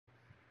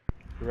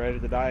You ready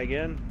to die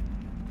again?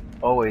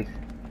 Always.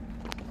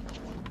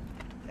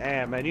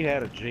 Damn, man, you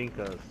had a jinx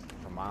us.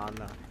 Come on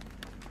now.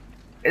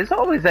 It's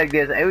always like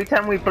this. Every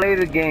time we play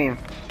a game,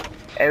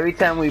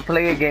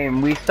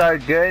 we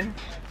start good.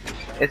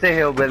 It's a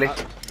hillbilly.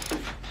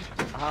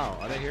 How?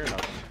 I didn't hear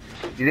nothing.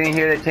 You didn't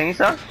hear the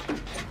chainsaw?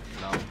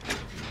 No.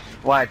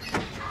 Watch.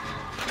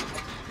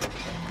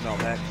 No,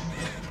 Max.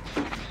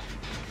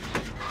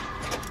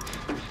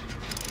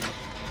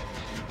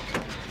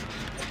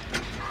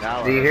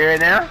 Now Do you hear it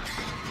now?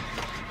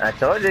 I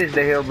told you it's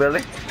the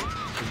hillbilly.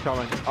 He's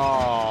coming.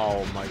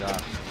 Oh my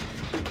god.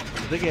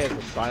 I think he has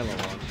a silent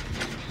one.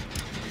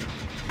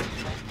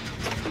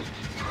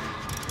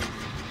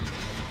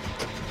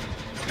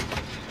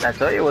 I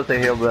told you it was a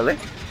hillbilly.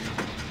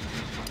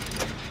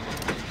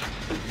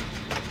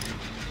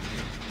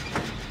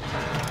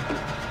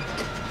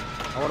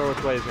 I wonder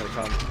which way he's gonna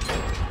come.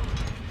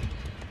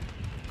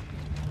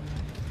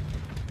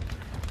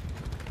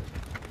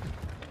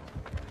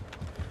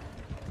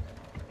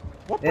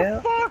 What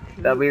the fuck?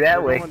 That'll be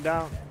that way. Going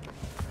down.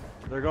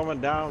 They're going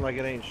down like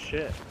it ain't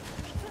shit.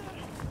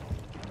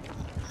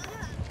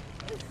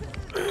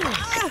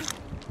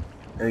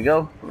 There you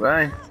go,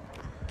 Ryan.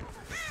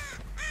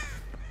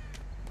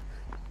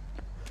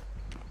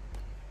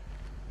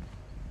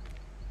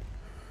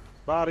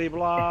 Body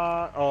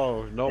block.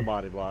 Oh, no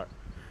body block.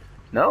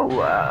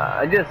 No,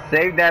 I just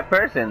saved that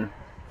person.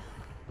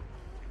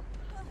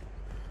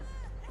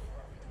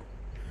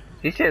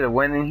 She should have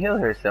went and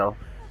healed herself.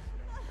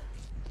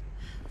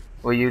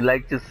 Would you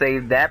like to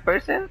save that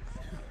person?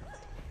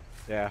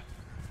 Yeah.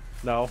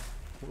 No.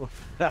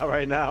 Not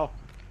right now.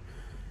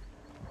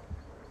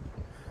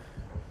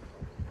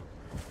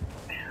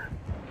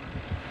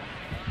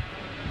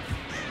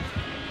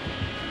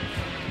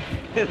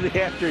 Is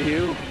he after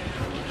you?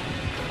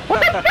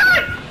 What the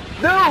fuck?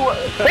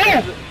 Dude!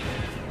 Hey!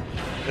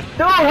 Dude,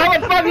 how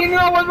the fuck you knew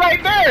I was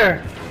right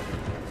there?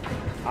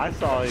 I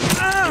saw you.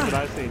 Even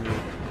I seen you.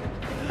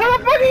 How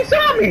the fuck you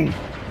saw me?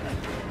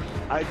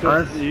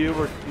 You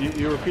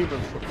were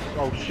peeping.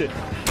 Oh shit.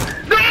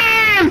 No!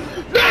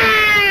 No!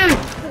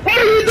 What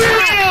are you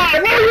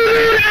doing? What are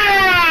you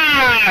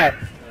doing?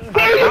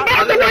 Why are you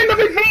about the window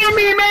before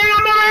me, man?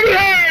 I'm already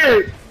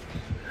hurt!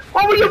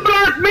 Why would you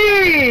block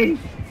me?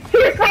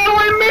 He's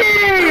following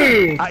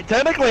me!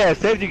 Technically I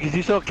saved you because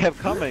you still kept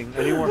coming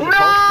and you weren't supposed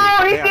No,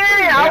 to. he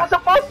didn't! I was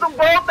supposed to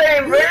bolt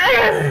him,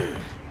 man!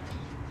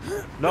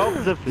 No,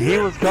 because if he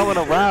was coming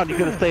around, you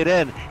could have stayed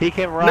in. He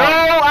came around. No,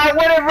 I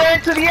would have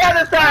ran to the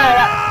other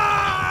side!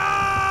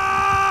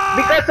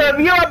 Because of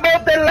you, I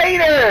bolted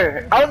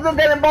later! I was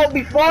gonna bolt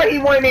before he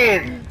went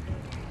in!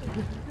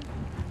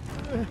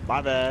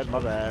 My bad, my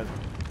bad.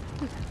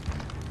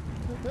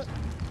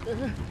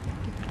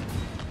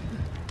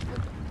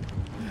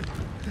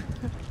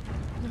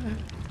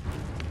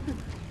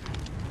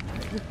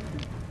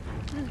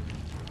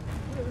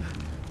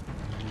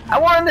 I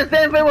want to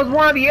understand if it was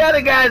one of the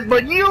other guys,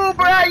 but you,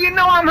 bro, you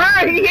know I'm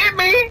hurt. He hit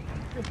me.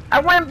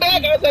 I went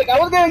back. I was like, I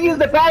was going to use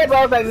the pallet, but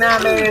I was like, nah,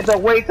 man, it's a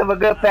waste of a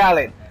good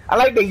pallet. I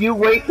like that you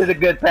wasted a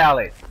good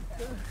pallet.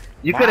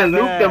 You could have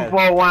looped them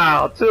for a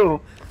while, too.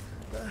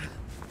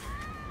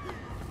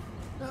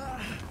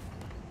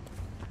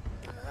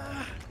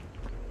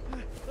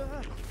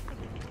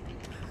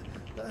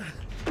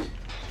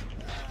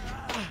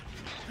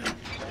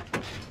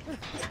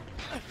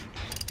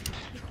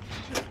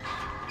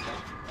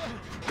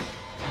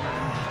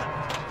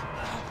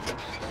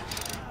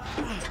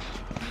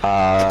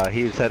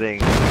 He's heading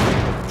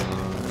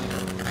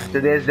to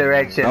this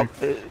direction. Nope.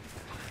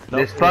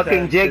 This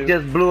fucking Jake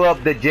just blew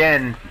up the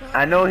gen.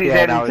 I know he's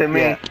heading to me.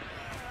 Yeah.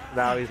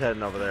 Now he's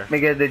heading over there.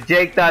 Because the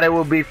Jake thought it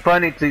would be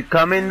funny to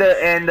come in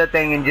the end the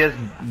thing and just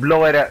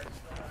blow it up.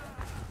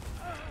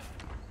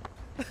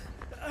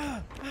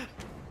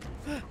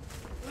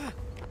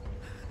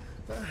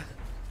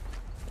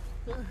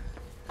 No,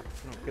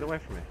 get away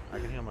from me. I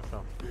can heal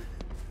myself.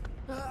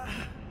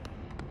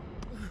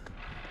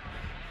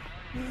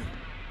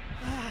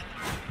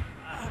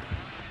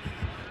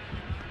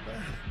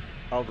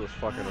 Oh, this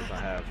fucker doesn't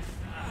have.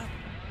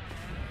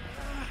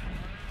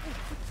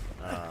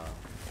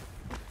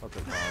 What's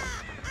it called?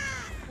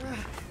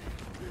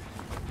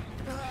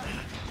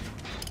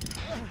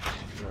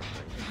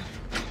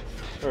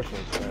 First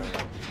one's there.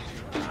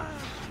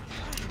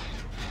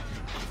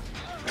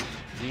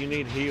 Do you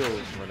need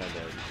heals,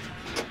 Menendez?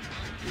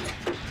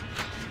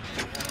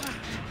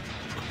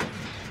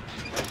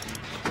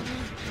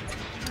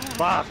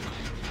 Fuck!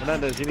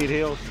 Menendez, you need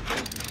heals?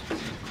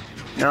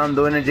 No, I'm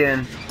doing it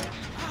again.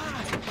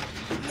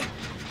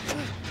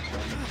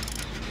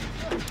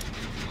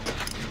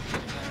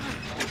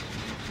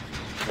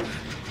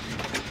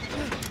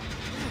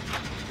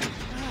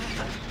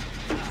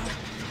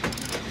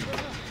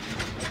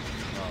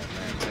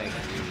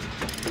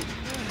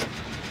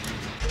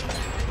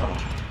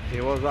 He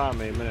was on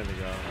me a minute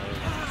ago.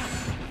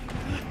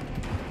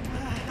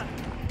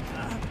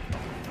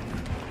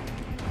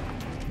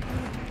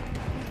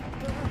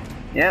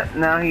 Yep,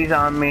 now he's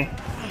on me.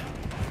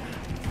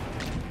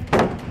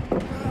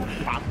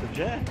 Pop the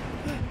jet.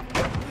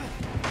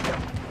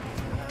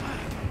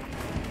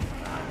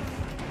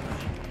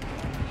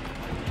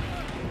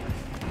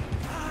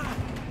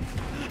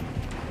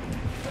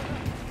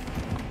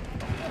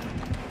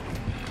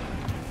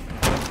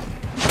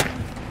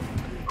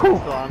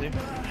 still on you?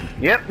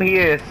 Yep, he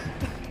is.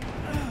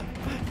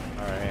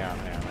 Alright, hang on.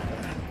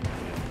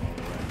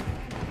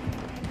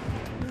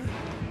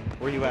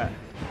 Where you at?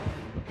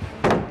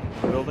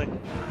 Building?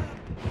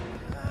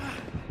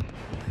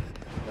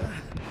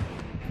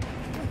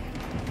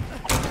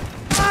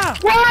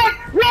 What?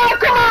 No,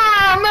 come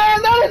on,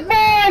 man! That is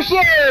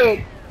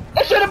bullshit!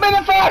 That should have been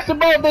a faster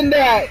boat than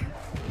that!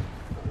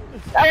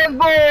 That was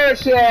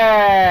bullshit!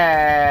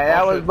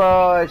 That was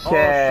bullshit! Oh,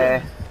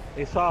 shit.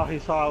 He saw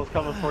I was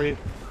coming for you.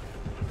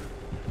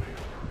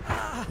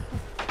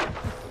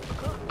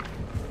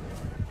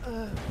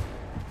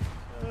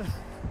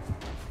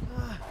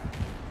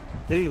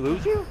 Did he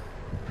lose you?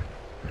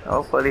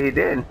 Hopefully he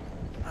did.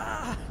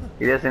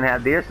 He doesn't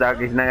have deer stock,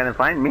 he's not gonna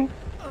find me.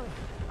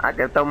 I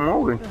kept on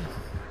moving.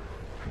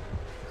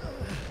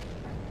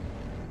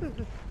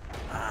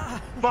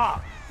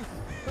 Fuck!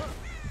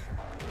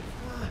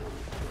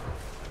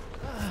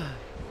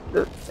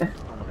 Oh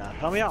my god,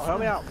 help me out, help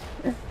me out!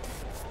 Oh,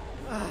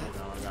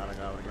 I got it.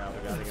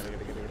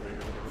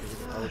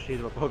 Oh, she's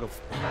gonna poke him.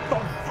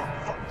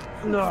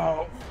 Fuck!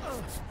 No!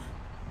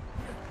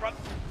 Run!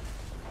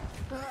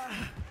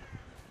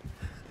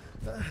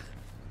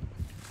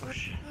 Oh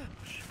shit.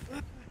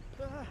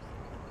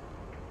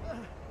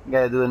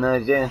 Gotta do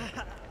another gen.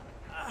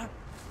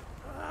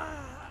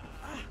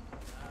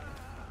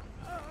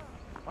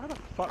 Why the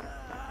fuck?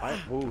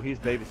 Ooh, he's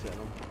babysitting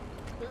him.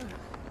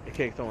 He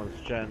kicked someone's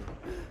gen.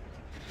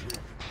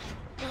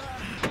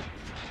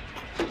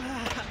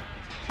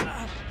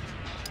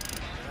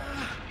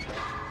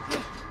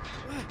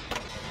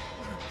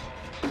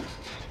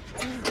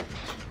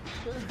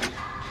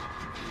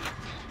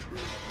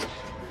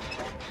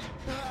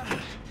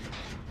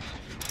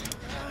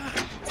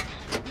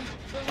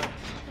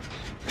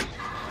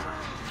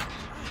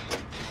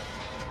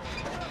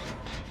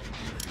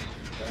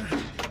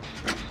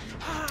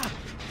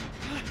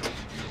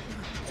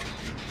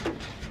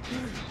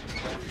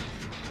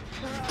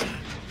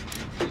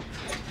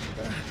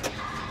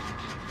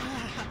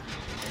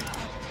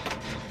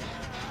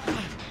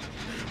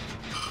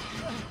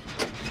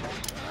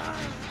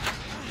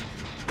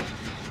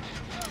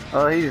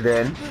 Oh, he's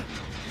dead.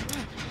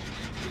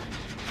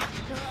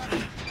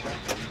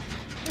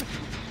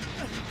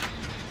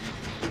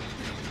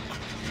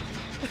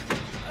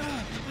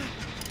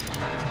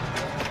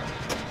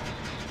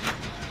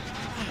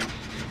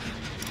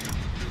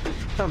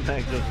 Some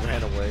man just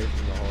ran away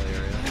from the whole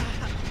area.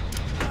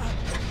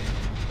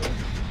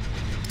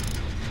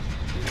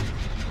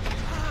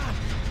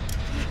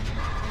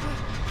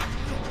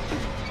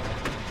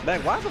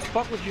 Meg, why the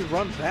fuck would you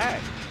run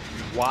back?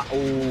 Wow,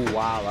 oh,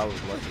 wow, that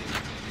was lucky.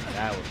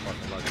 That was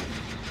fucking lucky.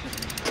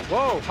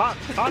 Whoa,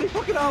 how do you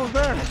fucking know I was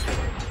there?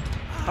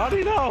 How do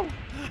you know?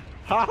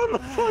 How the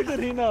fuck did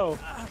he know?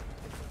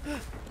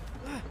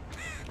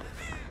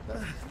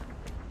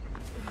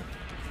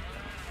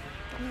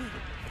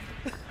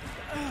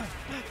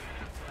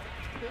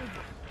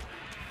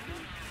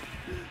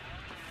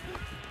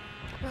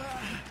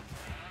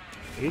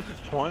 He's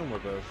just toying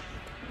with us.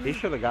 He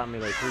should have got me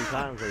like 3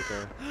 times right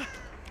there.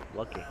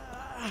 Lucky.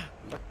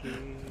 Lucky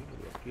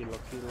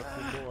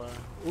boy.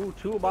 Ooh,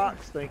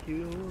 toolbox, thank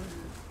you.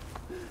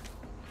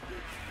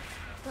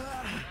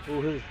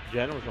 Ooh, his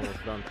gen was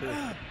almost done too.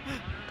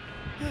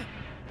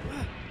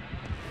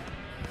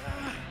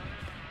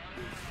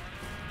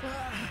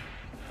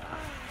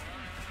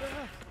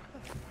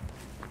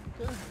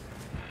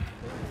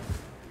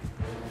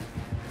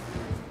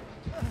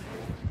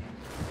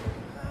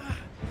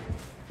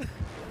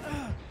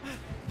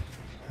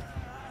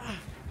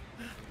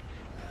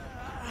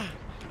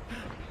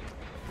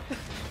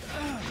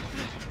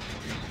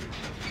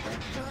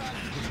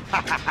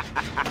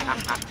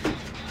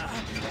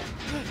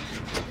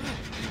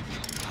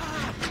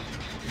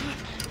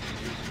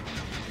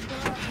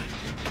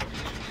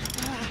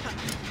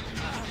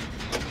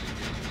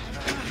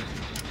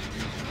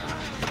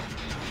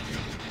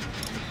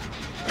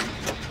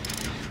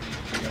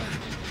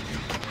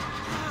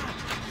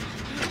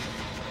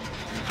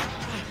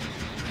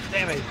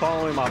 Damn it, he's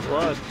following my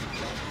blood.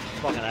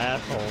 Fucking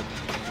asshole.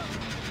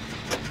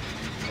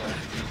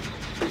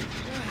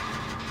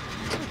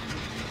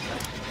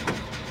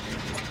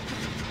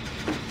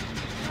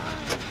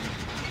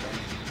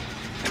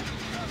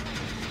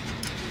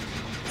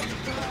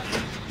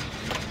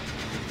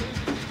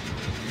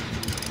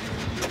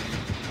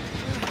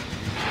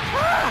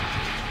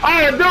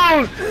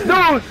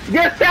 Oh, dude,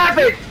 just stop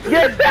it!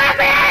 Just stop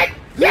it!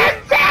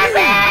 Just stop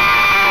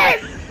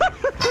it!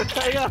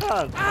 Hang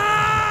on!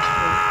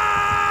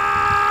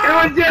 It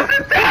was just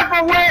a step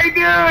away,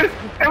 dude!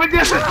 It was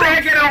just a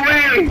second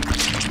away!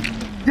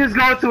 Just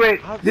go to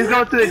it. Just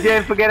go to the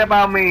gen. Forget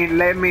about me.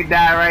 Let me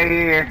die right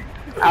here.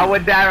 I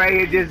would die right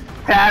here. Just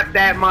tap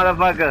that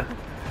motherfucker.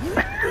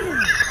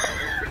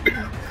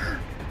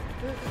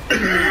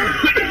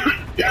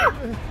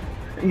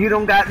 You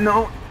don't got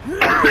no...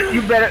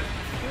 You better...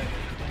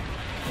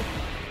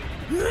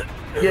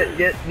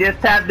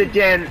 Just tap the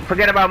gen.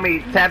 Forget about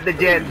me. Tap the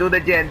gen. Do the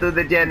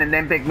gen, and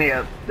then pick me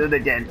up. Do the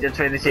gen. Just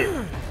finish it.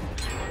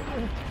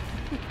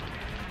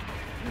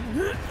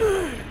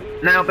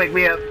 Now pick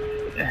me up.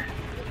 You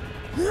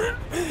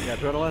got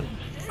adrenaline?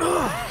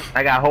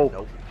 I got hope.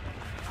 Nope.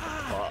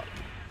 Fuck.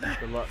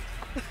 Good luck.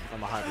 I'm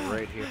gonna hide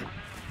right here.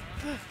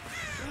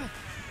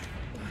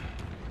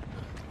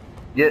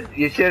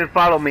 You should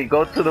follow me.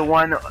 Go to the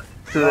one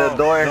to the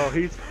door. No,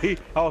 he's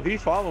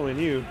following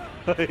you.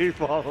 He's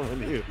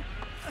following you.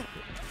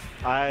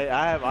 I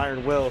have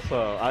iron will,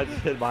 so I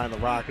just hid behind the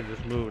rock and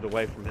just moved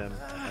away from him,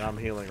 and I'm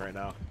healing right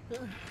now.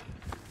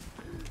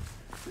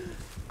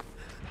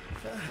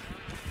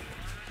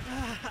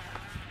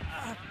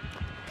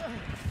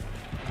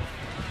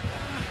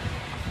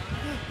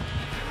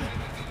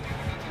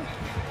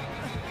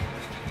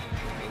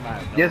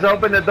 Just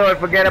open the door.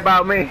 Forget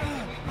about me.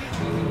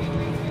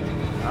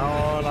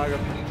 Oh, not good.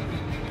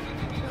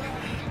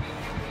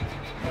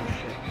 Oh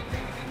shit.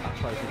 I'll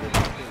try to get it.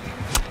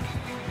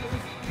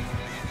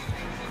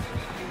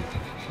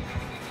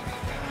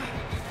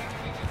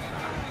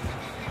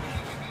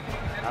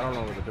 I don't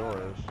know where the door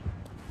is.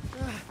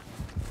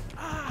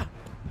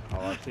 Oh,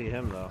 I see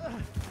him though.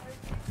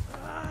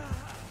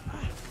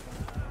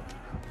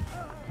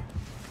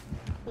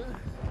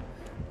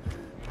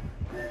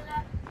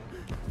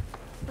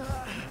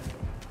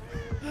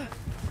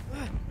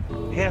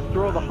 He has to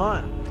throw the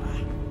hunt.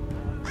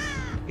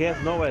 He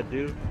has no head,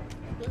 dude.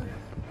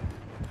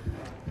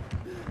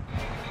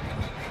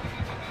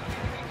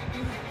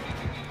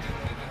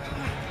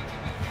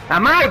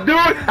 I'm out, dude!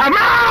 I'm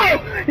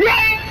out!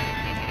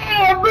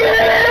 Yeah,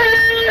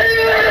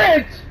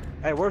 bitch!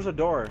 Hey, where's the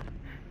door?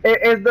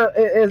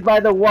 It's by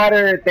the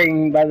water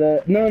thing, by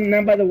the no,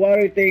 not by the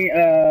water thing.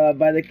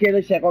 By the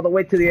killer shack, all the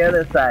way to the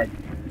other side.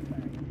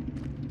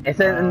 It's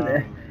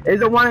the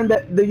one in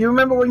the. Do you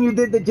remember when you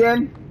did the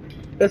gen?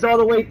 It's all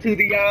the way to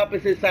the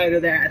opposite side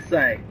of that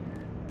side.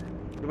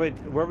 Wait,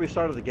 where we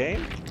started the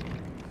game?